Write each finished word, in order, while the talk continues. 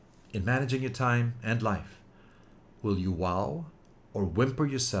In managing your time and life, will you wow or whimper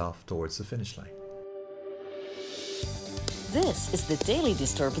yourself towards the finish line? This is the Daily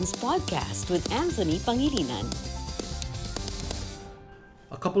Disturbance Podcast with Anthony Pangilinan.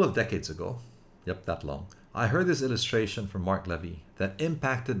 A couple of decades ago, yep, that long, I heard this illustration from Mark Levy that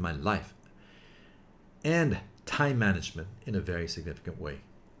impacted my life and time management in a very significant way.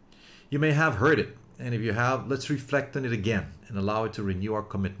 You may have heard it, and if you have, let's reflect on it again and allow it to renew our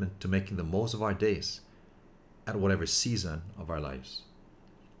commitment to making the most of our days at whatever season of our lives.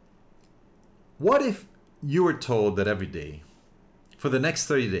 What if you were told that every day, for the next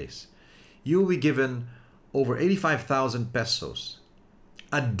 30 days, you will be given over 85,000 pesos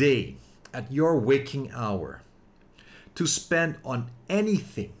a day at your waking hour to spend on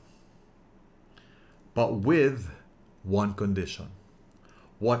anything, but with one condition?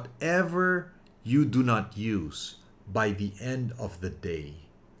 Whatever you do not use by the end of the day,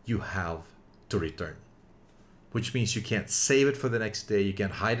 you have to return. Which means you can't save it for the next day, you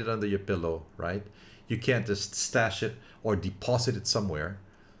can't hide it under your pillow, right? You can't just stash it or deposit it somewhere.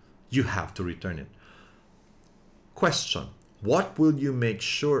 You have to return it. Question: what will you make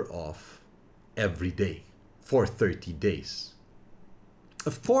sure of every day for 30 days?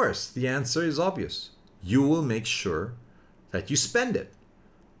 Of course, the answer is obvious. You will make sure that you spend it,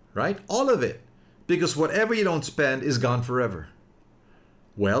 right? All of it. Because whatever you don't spend is gone forever.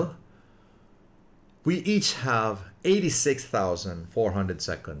 Well, we each have 86,400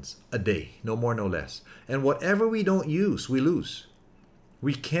 seconds a day, no more, no less. And whatever we don't use, we lose.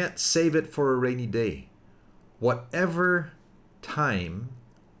 We can't save it for a rainy day. Whatever time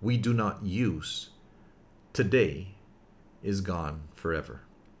we do not use today is gone forever.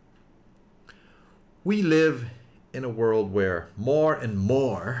 We live in a world where more and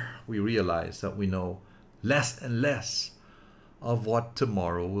more we realize that we know less and less of what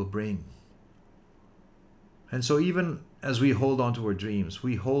tomorrow will bring. And so even as we hold on to our dreams,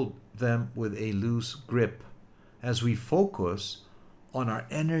 we hold them with a loose grip as we focus on our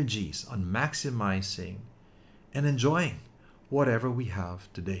energies, on maximizing and enjoying whatever we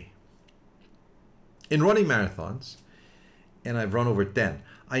have today. In running marathons, and I've run over 10,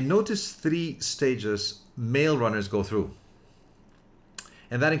 I noticed 3 stages male runners go through.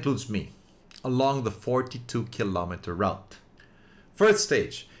 And that includes me, along the 42-kilometer route. First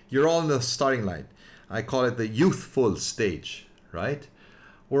stage, you're all in the starting line. I call it the youthful stage, right?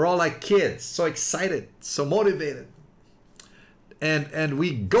 We're all like kids, so excited, so motivated. And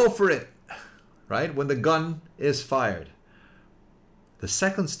we go for it, right? When the gun is fired. The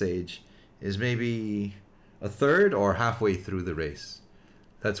second stage is maybe a third or halfway through the race.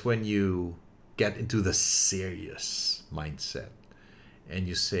 That's when you get into the serious mindset and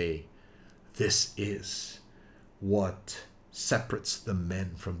you say, this is what separates the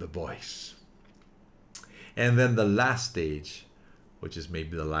men from the boys. And then the last stage, which is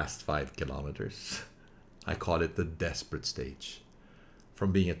maybe the last 5 kilometers, I call it the desperate stage.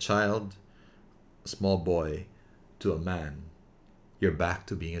 From being a child, a small boy, to a man, you're back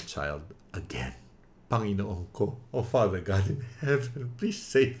to being a child again. Panginoon ko, oh Father God in heaven, please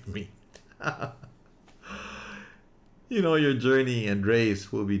save me. You know, your journey and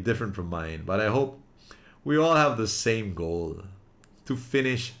race will be different from mine, but I hope we all have the same goal: to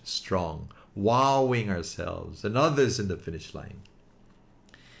finish strong, wowing ourselves and others in the finish line.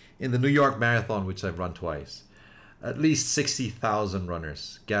 In the New York Marathon, which I've run twice, at least 60,000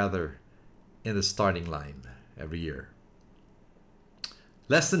 runners gather in the starting line every year.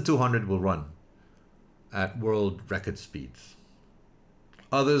 Less than 200 will run at world record speeds.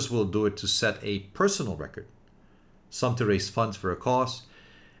 Others will do it to set a personal record, some to raise funds for a cause,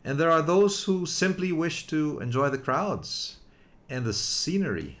 and there are those who simply wish to enjoy the crowds and the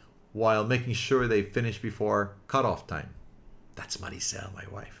scenery while making sure they finish before cutoff time. That's Maricel, my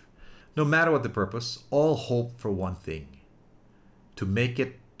wife. No matter what the purpose, all hope for one thing: to make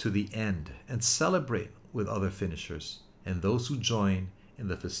it to the end and celebrate with other finishers and those who join in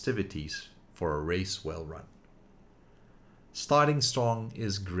the festivities for a race well run. Starting strong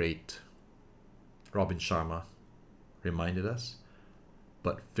is great, Robin Sharma reminded us,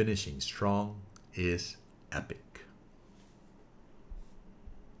 but finishing strong is epic.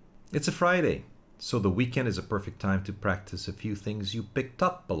 It's a Friday, so the weekend is a perfect time to practice a few things you picked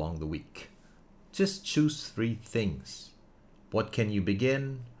up along the week. Just choose 3 things. What can you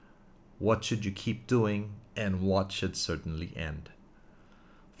begin? What should you keep doing? And what should certainly end?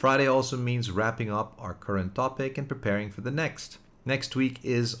 Friday also means wrapping up our current topic and preparing for the next. Next week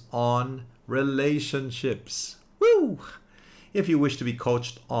is on relationships. Woo! If you wish to be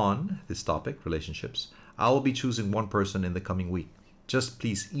coached on this topic, relationships, I will be choosing one person in the coming week just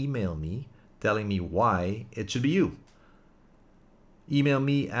please email me telling me why it should be you. Email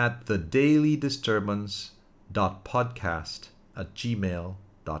me at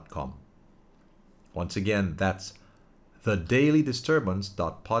thedailydisturbance.podcast@gmail.com. Once again, that's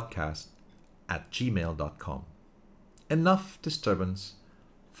thedailydisturbance.podcast@gmail.com. Enough disturbance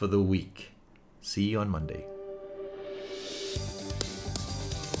for the week. See you on Monday.